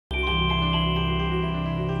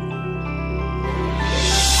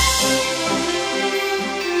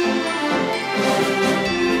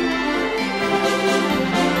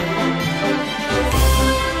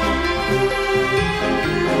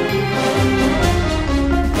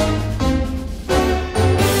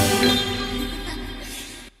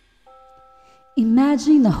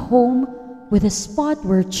imagining a home with a spot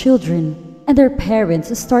where children and their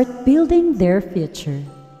parents start building their future.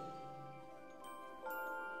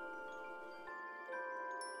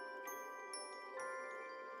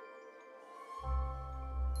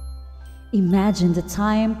 Imagine the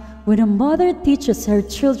time when a mother teaches her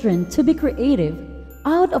children to be creative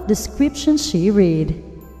out of the description she read.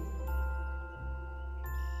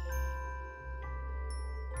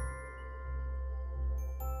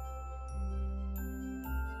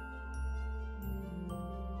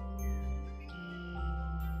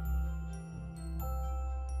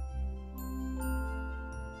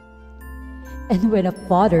 And when a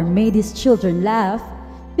father made his children laugh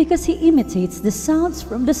because he imitates the sounds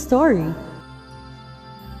from the story.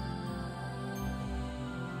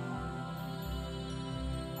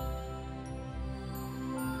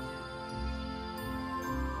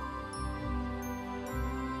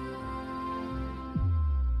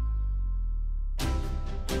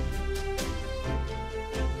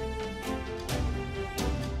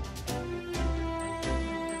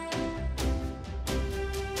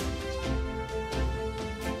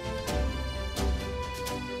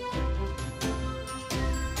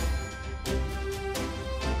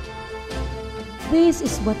 This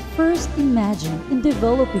is what first imagined in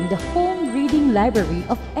developing the home reading library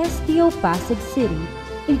of STO Pasig City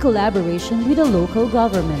in collaboration with the local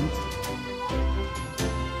government.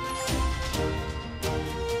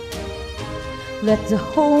 Let the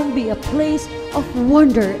home be a place of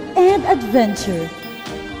wonder and adventure.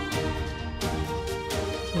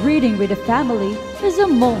 Reading with the family is a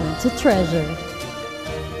moment to treasure.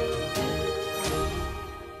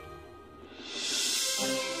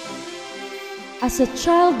 As a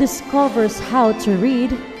child discovers how to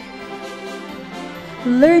read,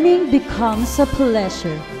 learning becomes a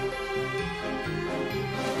pleasure.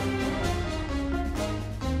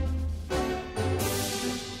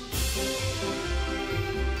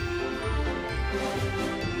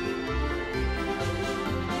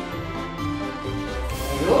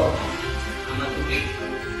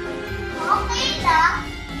 Okay lang.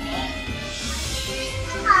 Malinis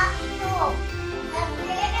na kami to.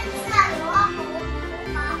 Nagre-eksalo ako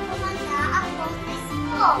upang kumanda ang boses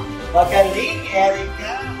ko. Magaling,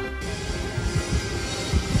 Erica!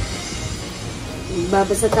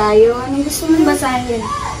 Magbabasa tayo. Anong gusto mong basahin?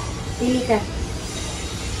 Pili ka.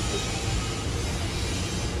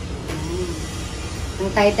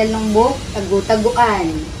 Ang title ng book, Tagu-taguan.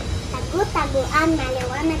 Tagu-taguan,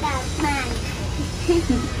 maliwanag ang man.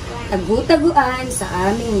 Tagu-taguan sa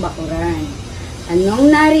aming bakuran. Anong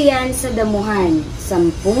nariyan sa damuhan?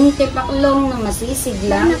 10 tipaklong na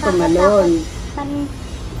masisiglang tumalon.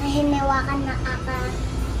 Hiniwakan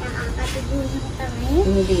nakakatigunan kami.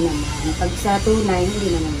 Hindi naman. Pag sa tunay,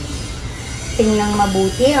 hindi naman. Tingnan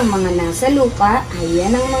mabuti ang mga nasa lupa.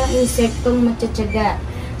 Ayan ang mga insektong matsyatsaga.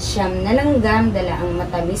 Siyam na langgam, dala ang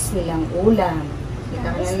matamis nilang ulam. Kita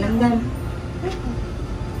ka ng langgam?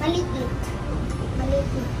 Maliit. Maliit.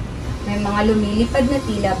 May mga lumilipad na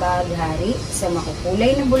tila bahaghari. Sa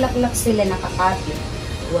makukulay na bulaklak sila nakakapit.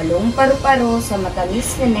 8 paru-paro sa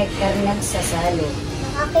matamis na nektar nagsasalo.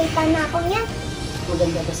 Nakakita na ako niyan.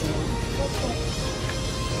 Maganda ba sila?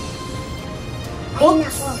 Ay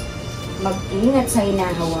nako. Mag-ingat sa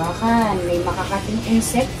hinahawakan. May makakating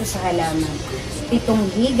insekto sa halaman.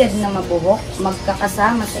 7 higad na mabuhok,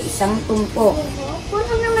 magkakasama sa isang tumpok.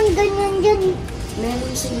 Puno naman ganyan dyan.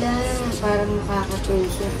 Meron sila, parang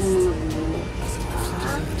nakakatusok ng mga buhok.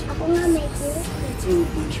 Ako nga may kulit.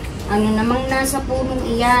 Ano namang nasa punong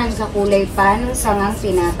iyan, kakulay pa ng sangang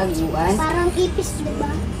tinataguan? Parang ipis, diba?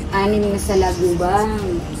 6 na salagubang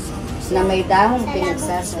na may dahong Sa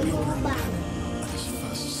pinagsasaluhan. labog.